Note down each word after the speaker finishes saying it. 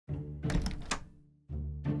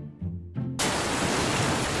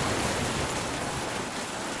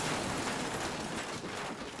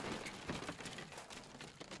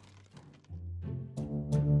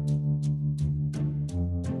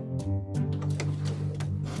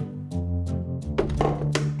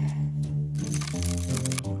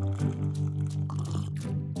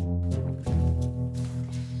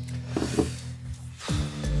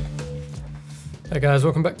Hey guys,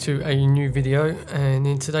 welcome back to a new video, and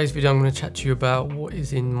in today's video I'm going to chat to you about what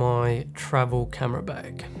is in my travel camera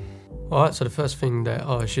bag. Alright, so the first thing that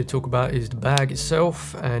I should talk about is the bag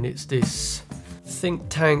itself, and it's this think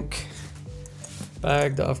tank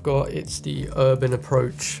bag that I've got. It's the Urban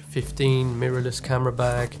Approach 15 mirrorless camera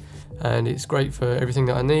bag, and it's great for everything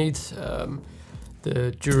that I need.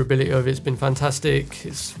 The durability of it's been fantastic.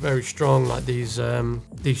 It's very strong, like these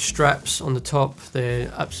straps on the top,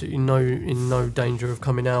 they're absolutely in no danger of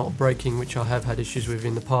coming out or breaking, which I have had issues with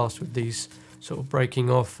in the past, with these sort of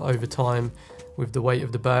breaking off over time with the weight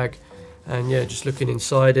of the bag. And yeah, just looking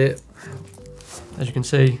inside it, as you can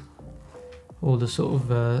see, all the sort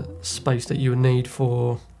of space that you would need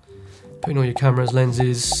for putting all your cameras,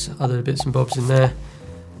 lenses, other bits and bobs in there.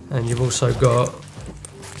 And you've also got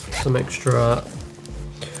some extra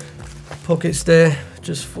pockets there,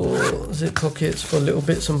 just for zip pockets for little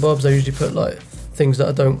bits and bobs. I usually put like things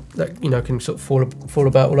that can sort of fall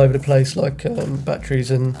about all over the place, like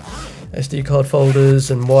batteries and SD card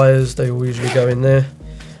folders and wires. They all usually go in there.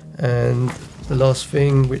 And the last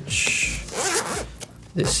thing,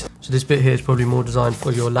 this bit here is probably more designed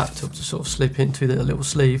for your laptop to sort of slip into the little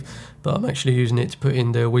sleeve, but I'm actually using it to put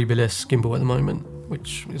in the Weebiless gimbal at the moment,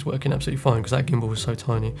 which is working absolutely fine because that gimbal was so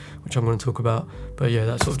tiny, which I'm going to talk about. But yeah,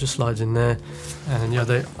 that sort of just slides in there. And yeah,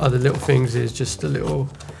 the other little things is just a little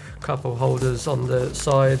couple holders on the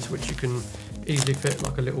sides, which you can easily fit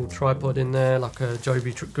like a little tripod in there, like a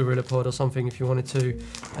Joby Gorilla Pod or something if you wanted to.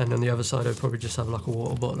 And on the other side I'd probably just have like a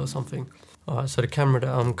water bottle or something. Alright, so the camera that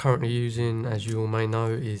I'm currently using, as you all may know,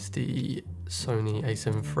 is the Sony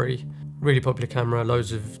a7 III. Really popular camera,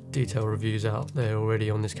 loads of detail reviews out there already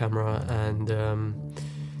on this camera. And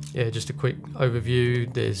yeah, just a quick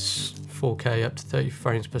overview. There's 4K up to 30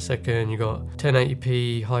 frames per second. You got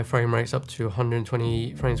 1080p high frame rates up to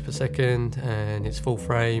 120 frames per second, and it's full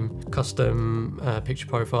frame, custom picture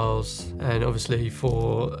profiles. And obviously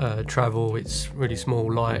for travel, it's really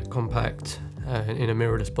small, light, compact, in a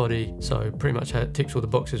mirrorless body, so pretty much ticks all the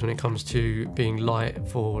boxes when it comes to being light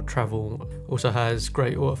for travel. Also has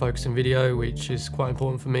great autofocus and video, which is quite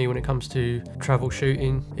important for me when it comes to travel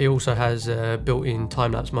shooting. It also has a built-in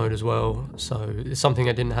time-lapse mode as well, so it's something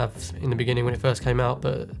I didn't have in the beginning when it first came out,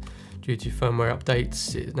 but due to firmware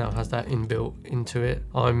updates it now has that inbuilt into it.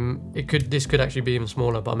 This could actually be even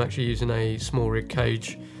smaller, but I'm actually using a small rig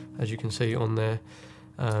cage, as you can see on there.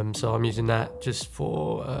 So I'm using that just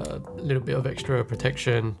for a little bit of extra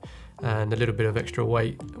protection and a little bit of extra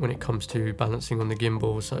weight when it comes to balancing on the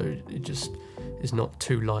gimbal, so it just is not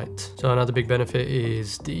too light. So another big benefit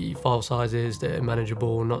is the file sizes. They're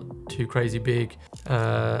manageable, not too crazy big.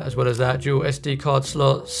 As well as that, dual SD card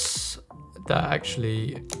slots that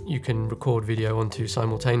actually you can record video onto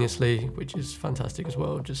simultaneously, which is fantastic as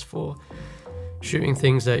well, just for shooting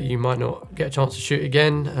things that you might not get a chance to shoot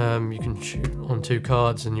again. You can shoot on 2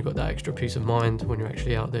 cards and you've got that extra peace of mind when you're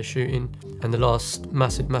actually out there shooting. And the last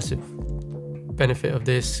massive benefit of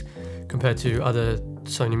this, compared to other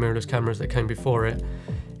Sony mirrorless cameras that came before it,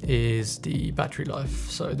 is the battery life.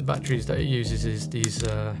 So the batteries that it uses is these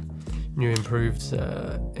new improved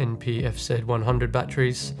NPFZ 100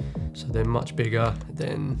 batteries, so they're much bigger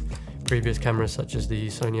than previous cameras such as the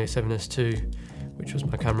Sony a7S II, which was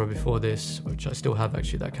my camera before this, which I still have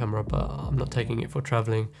actually, that camera, but I'm not taking it for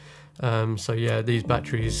traveling. So yeah, these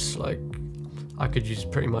batteries, like, I could use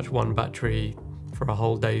pretty much one battery for a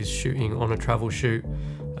whole day's shooting on a travel shoot.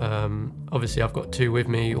 Obviously I've got 2 with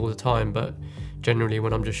me all the time, but generally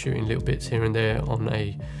when I'm just shooting little bits here and there on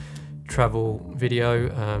a travel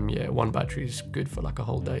video, yeah, one battery is good for like a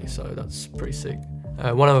whole day, so that's pretty sick.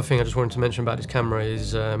 One other thing I just wanted to mention about this camera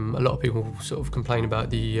is a lot of people sort of complain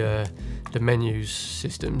about the menus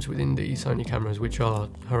systems within the Sony cameras, which are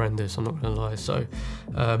horrendous, I'm not going to lie. So,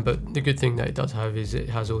 but the good thing that it does have is it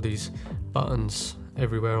has all these buttons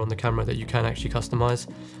everywhere on the camera that you can actually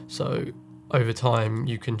customize. So over time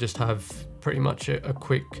you can just have pretty much a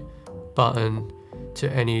quick button to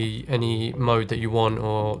any mode that you want,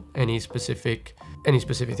 or any specific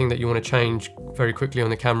thing that you want to change very quickly on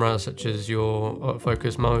the camera, such as your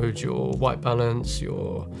focus mode, your white balance,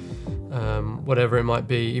 your whatever it might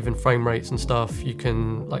be, even frame rates and stuff. You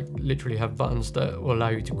can like literally have buttons that will allow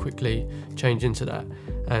you to quickly change into that.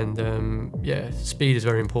 And yeah, speed is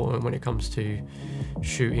very important when it comes to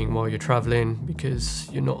shooting while you're traveling, because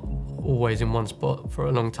you're not always in one spot for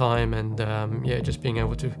a long time. And yeah, just being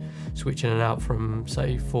able to switch in and out from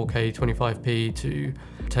say 4K 25p to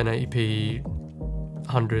 1080p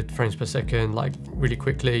 100 frames per second like really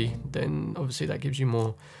quickly, then obviously that gives you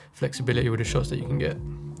more flexibility with the shots that you can get.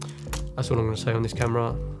 That's all I'm going to say on this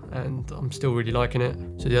camera, and I'm still really liking it.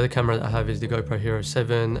 So the other camera that I have is the GoPro Hero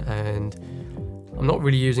 7, and I'm not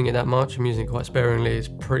really using it that much. I'm using it quite sparingly. It's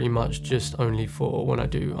pretty much just only for when I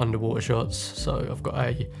do underwater shots. So I've got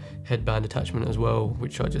a headband attachment as well,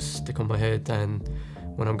 which I just stick on my head, and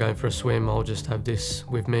when I'm going for a swim I'll just have this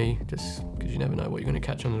with me, just because you never know what you're going to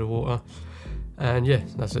catch under the water. And yeah,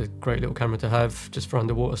 that's a great little camera to have just for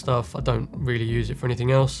underwater stuff. I don't really use it for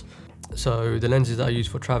anything else. So the lenses that I use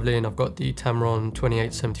for traveling, I've got the Tamron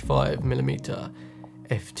 28-75mm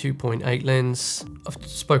f2.8 lens. I've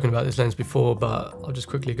spoken about this lens before, but I'll just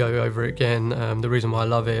quickly go over it again. The reason why I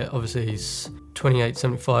love it, obviously, is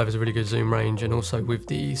 28-75 is a really good zoom range, and also with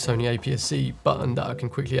the Sony APS-C button that I can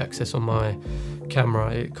quickly access on my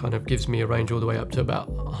camera, it kind of gives me a range all the way up to about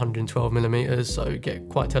 112mm, so you get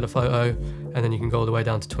quite telephoto, and then you can go all the way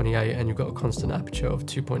down to 28, and you've got a constant aperture of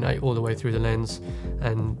 2.8 all the way through the lens.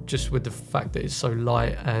 And just with the fact that it's so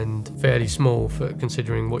light and fairly small for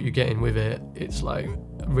considering what you're getting with it, it's like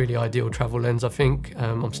a really ideal travel lens, I think.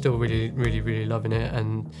 I'm still really loving it,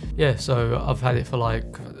 and yeah, so I've had it for like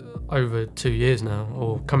over 2 years now,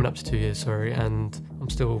 or coming up to 2 years, sorry, and I'm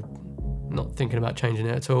still not thinking about changing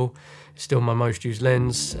it at all. It's still my most used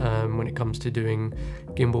lens when it comes to doing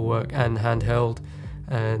gimbal work and handheld,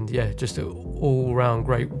 and yeah, just an all-round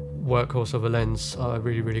great workhorse of a lens. I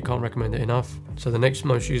really can't recommend it enough. So the next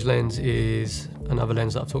most used lens is another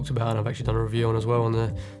lens that I've talked about and I've actually done a review on as well on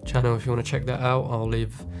the channel. If you want to check that out, I'll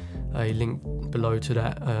leave a link below to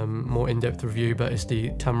that more in-depth review, but it's the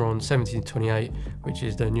Tamron 17-28, which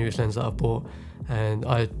is the newest lens that I've bought, and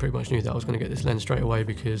I pretty much knew that I was going to get this lens straight away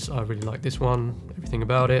because I really like this one, everything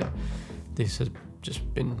about it. This has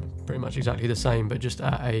just been pretty much exactly the same, but just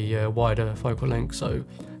at a wider focal length, so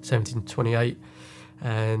 17-28.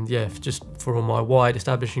 And yeah, just for all my wide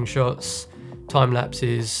establishing shots, time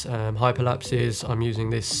lapses, hyperlapses, I'm using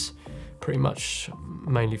this pretty much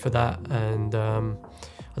mainly for that. And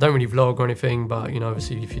I don't really vlog or anything, but you know,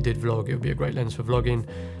 obviously if you did vlog, it would be a great lens for vlogging.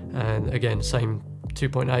 And again, same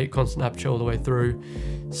 2.8 constant aperture all the way through,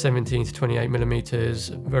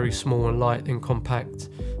 17-28mm, very small and light and compact,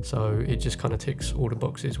 so it just kind of ticks all the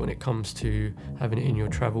boxes when it comes to having it in your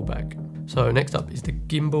travel bag. So next up is the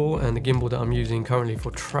gimbal, and the gimbal that I'm using currently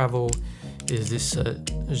for travel is this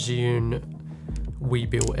Zhiyun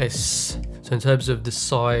Weebill S. So in terms of the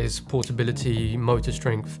size, portability, motor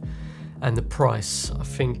strength, and the price, I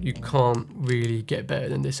think you can't really get better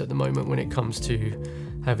than this at the moment when it comes to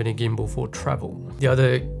having a gimbal for travel. The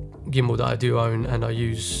other gimbal that I do own and I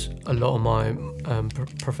use a lot of my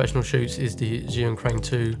professional shoots is the Zhiyun Crane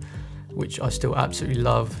 2, which I still absolutely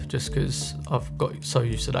love, just because I've got so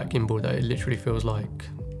used to that gimbal that it literally feels like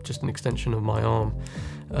just an extension of my arm.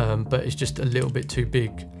 But it's just a little bit too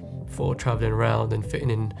big for traveling around and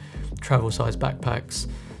fitting in travel size backpacks.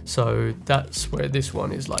 So that's where this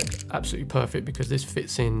one is like absolutely perfect, because this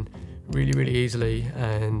fits in really easily,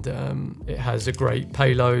 and it has a great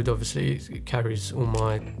payload. Obviously it carries all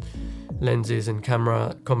my lenses and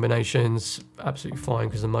camera combinations absolutely fine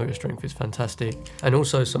because the motor strength is fantastic. And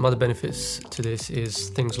also some other benefits to this is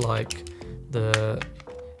things like the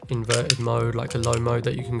inverted mode, like the low mode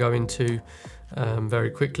that you can go into very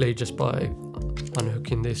quickly just by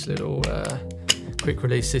unhooking this little quick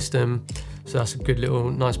release system. So that's a good little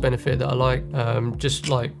nice benefit that I like. Just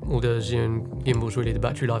like all the Zhiyun gimbals, really, the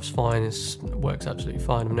battery life's fine. It works absolutely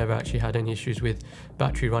fine. I've never actually had any issues with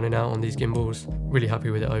battery running out on these gimbals. Really happy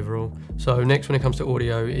with it overall. So next, when it comes to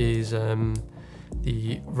audio, is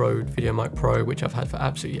the Rode VideoMic Pro, which I've had for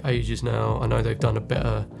absolutely ages now. I know they've done a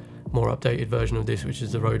better, more updated version of this, which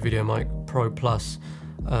is the Rode VideoMic Pro Plus.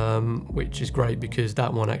 Which is great because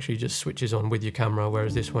that one actually just switches on with your camera,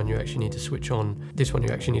 whereas this one you actually need to switch on. This one you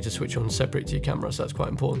actually need to switch on separate to your camera, so that's quite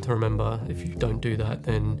important to remember. If you don't do that,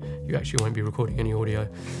 then you actually won't be recording any audio.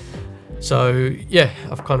 So yeah,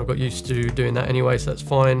 I've kind of got used to doing that anyway, so that's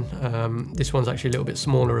fine. This one's actually a little bit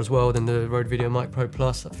smaller as well than the Rode VideoMic Pro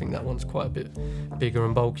Plus. I think that one's quite a bit bigger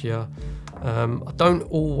and bulkier. I don't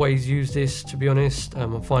always use this, to be honest.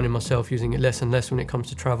 I'm finding myself using it less and less when it comes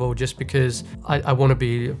to travel, just because I want to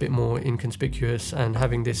be a bit more inconspicuous, and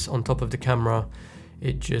having this on top of the camera,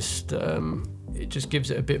 it just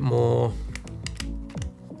gives it a bit more.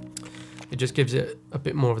 It just gives it a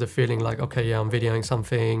bit more of the feeling like, okay, yeah, I'm videoing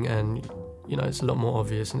something, and you know, it's a lot more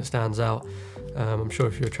obvious and it stands out. I'm sure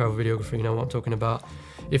if you're a travel videographer, you know what I'm talking about.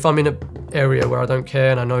 If I'm in an area where I don't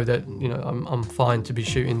care and I know that, you know, I'm fine to be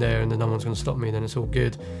shooting there and then no one's going to stop me, then it's all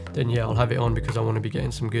good. Then yeah, I'll have it on because I want to be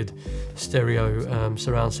getting some good stereo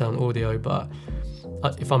surround sound audio. But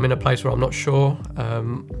if I'm in a place where I'm not sure,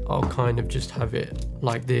 I'll kind of just have it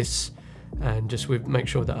like this, and just make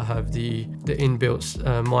sure that I have the inbuilt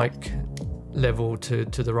mic level to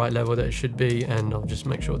the right level that it should be, and I'll just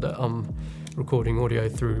make sure that I'm recording audio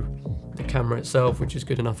through the camera itself, which is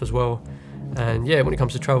good enough as well. And yeah, when it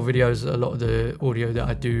comes to travel videos, a lot of the audio that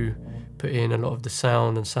I do put in, a lot of the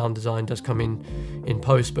sound and sound design does come in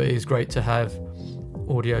post, but it is great to have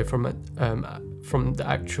audio from the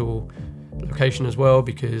actual location as well,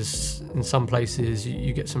 because in some places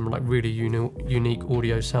you get some like really unique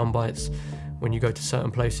audio sound bites when you go to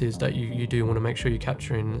certain places that you do want to make sure you're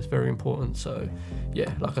capturing. It's very important. So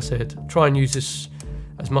yeah, like I said, try and use this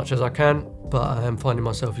as much as I can, but I am finding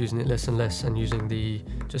myself using it less and less and using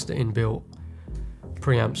just the inbuilt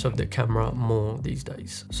preamps of the camera more these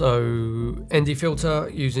days. So ND filter,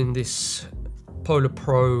 using this Polar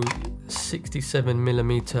Pro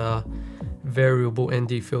 67mm variable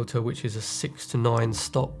ND filter, which is a 6 to 9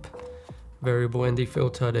 stop variable ND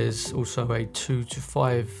filter. There's also a 2 to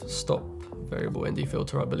 5 stop variable ND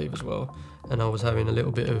filter, I believe, as well. And I was having a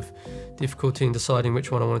little bit of difficulty in deciding which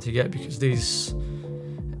one I wanted to get, because these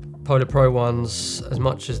Polar Pro ones, as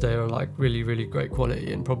much as they are like really great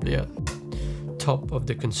quality and probably at top of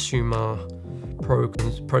the prosumer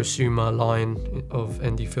line of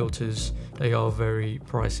ND filters, they are very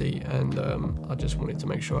pricey, and I just wanted to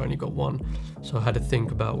make sure I only got one. So I had to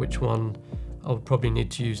think about which one I would probably need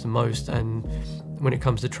to use the most. And when it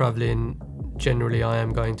comes to traveling, generally I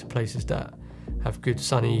am going to places that have good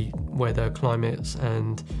sunny weather climates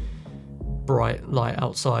and bright light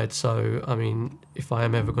outside. So I mean, if I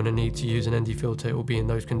am ever going to need to use an ND filter, it will be in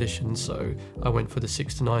those conditions. So I went for the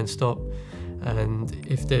 6 to 9 stop. And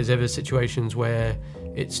if there's ever situations where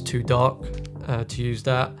it's too dark to use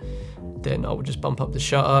that, then I would just bump up the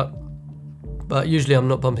shutter. But usually I'm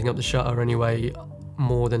not bumping up the shutter anyway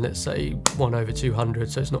more than, let's say,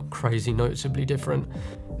 1/200, so it's not crazy noticeably different.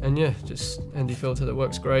 And yeah, just ND filter that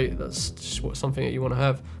works great. That's just something that you want to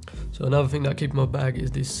have. So another thing that I keep in my bag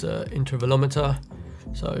is this intervalometer.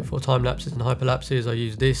 So for time lapses and hyperlapses, I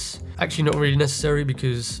use this. Actually not really necessary,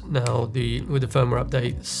 because now with the firmware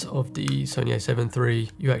updates of the Sony a7 III,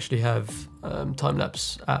 you actually have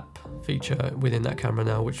time-lapse app feature within that camera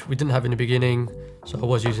now, which we didn't have in the beginning. So I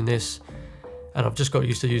was using this, and I've just got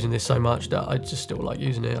used to using this so much that I just still like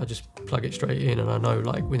using it. I just plug it straight in, and I know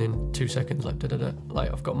like within 2 seconds, like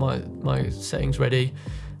like I've got my settings ready.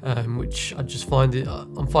 Which I just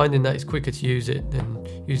I'm finding that it's quicker to use it than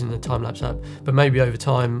using the time-lapse app. But maybe over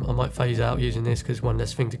time I might phase out using this, because one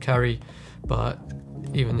less thing to carry. But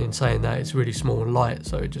even in saying that, it's really small and light,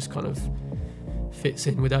 so it just kind of fits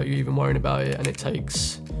in without you even worrying about it. And it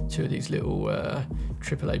takes 2 of these little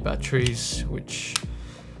AAA batteries, which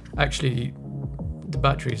actually, the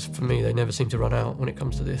batteries for me, they never seem to run out when it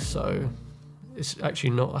comes to this. So it's actually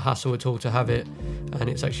not a hassle at all to have it, and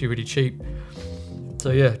it's actually really cheap. So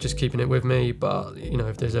yeah, just keeping it with me. But you know,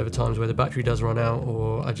 if there's ever times where the battery does run out,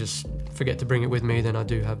 or I just forget to bring it with me, then I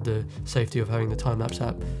do have the safety of having the time-lapse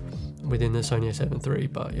app within the Sony a7 III.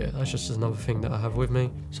 But yeah, that's just another thing that I have with me.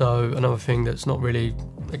 So another thing that's not really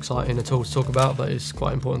exciting at all to talk about, but it's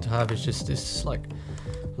quite important to have, is just this like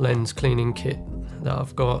lens cleaning kit that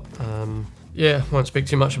I've got. Yeah, won't speak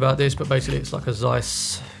too much about this, but basically it's like a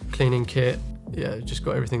Zeiss cleaning kit. Yeah, just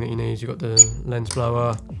got everything that you need. You've got the lens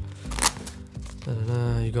blower,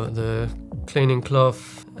 you got the cleaning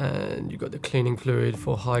cloth, and you got the cleaning fluid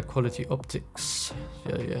for high quality optics.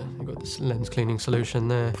 Yeah, you got this lens cleaning solution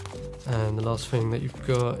there. And the last thing that you've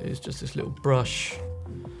got is just this little brush.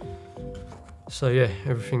 So yeah,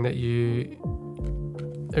 everything that you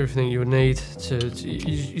would need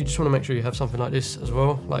you just want to make sure you have something like this as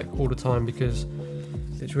well, like all the time, because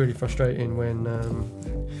it's really frustrating when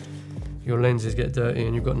your lenses get dirty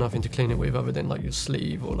and you've got nothing to clean it with other than like your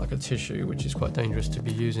sleeve or like a tissue, which is quite dangerous to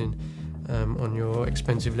be using on your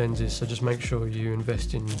expensive lenses. So just make sure you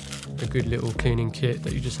invest in a good little cleaning kit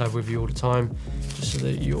that you just have with you all the time, just so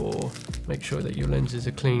that make sure that your lenses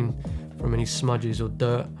are clean from any smudges or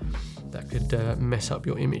dirt that could mess up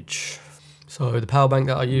your image. So the power bank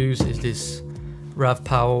that I use is this Rav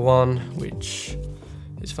Power one, which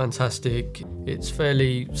is fantastic. It's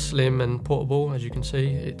fairly slim and portable, as you can see.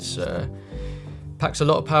 It's packs a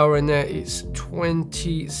lot of power in there. It's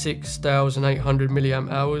 26,800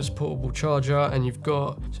 milliamp hours portable charger, and you've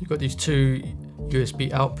got these 2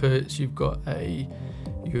 USB outputs. You've got a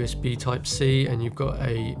USB Type-C, and you've got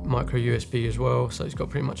a micro USB as well. So it's got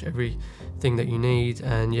pretty much everything that you need.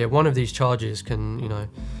 And yeah, one of these chargers can, you know,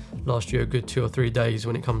 last you a good 2 or 3 days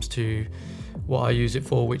when it comes to what I use it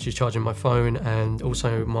for, which is charging my phone and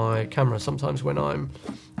also my camera. Sometimes when I'm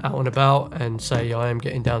out and about and say I am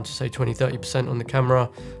getting down to say 20-30% on the camera,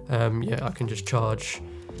 yeah, I can just charge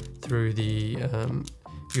through the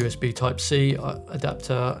USB Type-C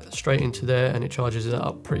adapter straight into there, and it charges it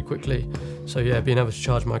up pretty quickly. So yeah, being able to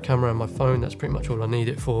charge my camera and my phone, that's pretty much all I need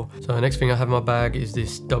it for. So the next thing I have in my bag is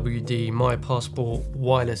this WD My Passport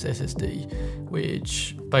wireless SSD,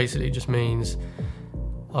 which basically just means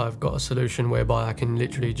I've got a solution whereby I can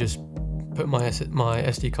literally just put my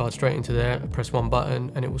SD card straight into there, press one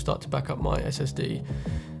button, and it will start to back up my SSD.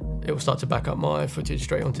 It will start to back up my footage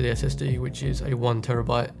straight onto the SSD, which is a 1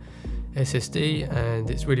 terabyte SSD, and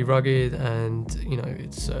it's really rugged, and you know,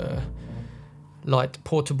 it's a light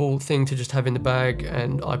portable thing to just have in the bag,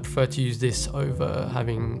 and I prefer to use this over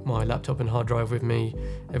having my laptop and hard drive with me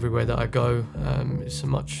everywhere that I go. It's a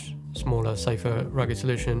much smaller, safer, rugged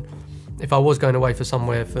solution. If I was going away for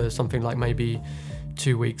somewhere for something like maybe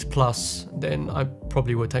 2 weeks plus, then I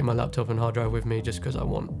probably would take my laptop and hard drive with me, just because I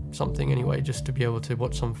want something anyway, just to be able to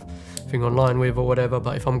watch something online with or whatever.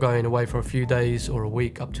 But if I'm going away for a few days or a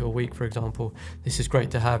week, up to a week for example, this is great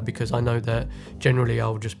to have, because I know that generally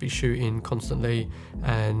I'll just be shooting constantly,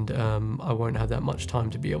 and I won't have that much time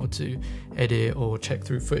to be able to edit or check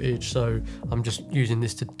through footage. So I'm just using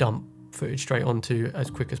this to dump footage straight onto as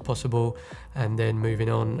quick as possible, and then moving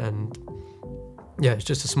on. And yeah, it's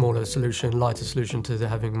just a smaller solution, lighter solution to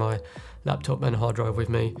having my laptop and hard drive with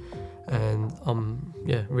me, and I'm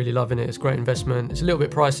really loving it. It's a great investment. It's a little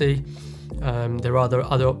bit pricey. There are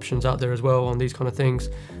other options out there as well on these kind of things,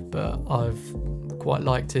 but I've quite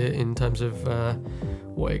liked it in terms of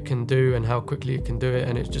what it can do and how quickly it can do it,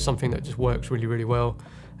 and it's just something that just works really, really well,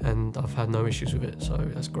 and I've had no issues with it, so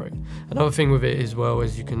that's great. Another thing with it as well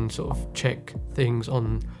is you can sort of check things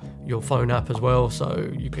on your phone app as well,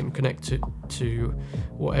 so you can connect to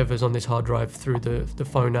whatever's on this hard drive through the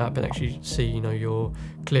phone app and actually see, you know, your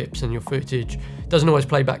clips and your footage. It doesn't always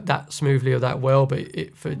play back that smoothly or that well,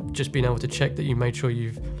 but for just being able to check that you made sure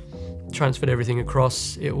you've transferred everything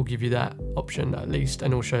across, it will give you that option at least,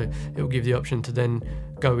 and also it will give you the option to then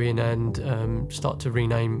go in and start to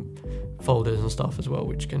rename folders and stuff as well,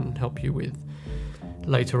 which can help you with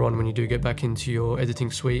later on when you do get back into your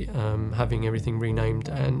editing suite, having everything renamed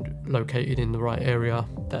and located in the right area.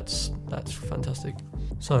 That's fantastic.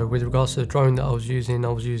 So with regards to the drone that I was using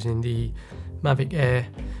the Mavic Air,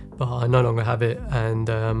 but I no longer have it, and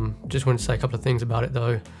just wanted to say a couple of things about it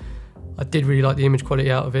though. I did really like the image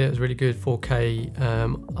quality out of it. It was really good,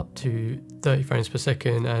 4K up to 30 frames per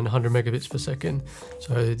second and 100 megabits per second.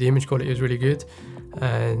 So the image quality was really good,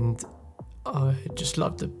 and I just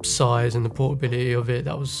loved the size and the portability of it.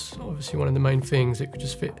 That was obviously one of the main things. It could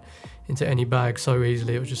just fit into any bag so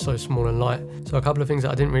easily. It was just so small and light. So a couple of things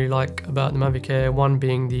that I didn't really like about the Mavic Air, one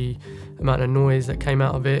being the amount of noise that came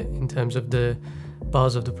out of it in terms of the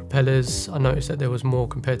buzz of the propellers. I noticed that there was more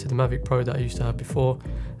compared to the Mavic Pro that I used to have before,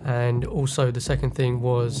 and also the second thing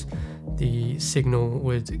was the signal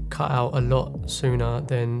would cut out a lot sooner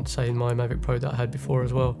than say my Mavic Pro that I had before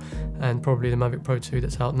as well, and probably the Mavic Pro 2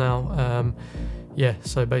 that's out now. Yeah,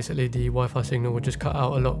 so basically the Wi-Fi signal would just cut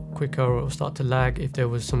out a lot quicker, or start to lag if there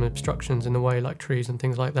was some obstructions in the way, like trees and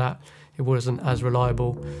things like that. It wasn't as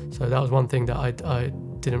reliable, so that was one thing that I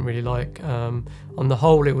didn't really like. On the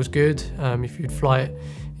whole, it was good if you'd fly it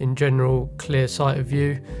in general, clear sight of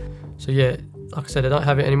view. So yeah, like I said, I don't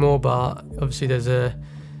have it anymore, but obviously there's a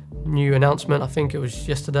new announcement, I think it was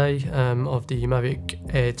yesterday, of the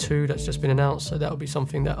Mavic Air 2 that's just been announced, so that'll be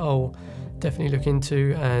something that I'll definitely look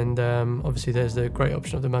into. And obviously there's the great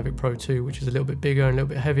option of the Mavic Pro 2, which is a little bit bigger and a little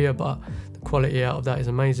bit heavier, but the quality out of that is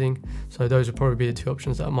amazing. So those would probably be the two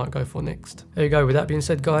options that I might go for next. There you go. With that being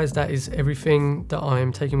said, guys, that is everything that I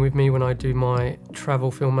am taking with me when I do my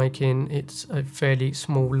travel filmmaking. It's a fairly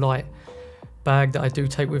small, light bag that I do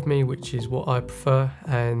take with me, which is what I prefer,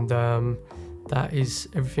 and that is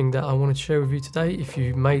everything that I wanted to share with you today. If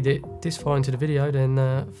you made it this far into the video, then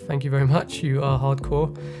thank you very much. You are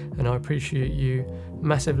hardcore, and I appreciate you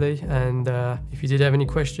massively. And if you did have any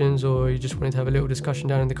questions, or you just wanted to have a little discussion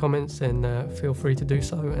down in the comments, then feel free to do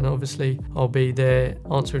so, and obviously I'll be there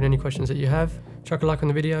answering any questions that you have. Chuck a like on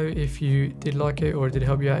the video if you did like it or it did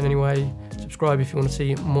help you out in any way. Subscribe if you want to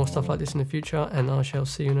see more stuff like this in the future, and I shall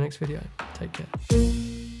see you in the next video. Take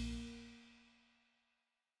care.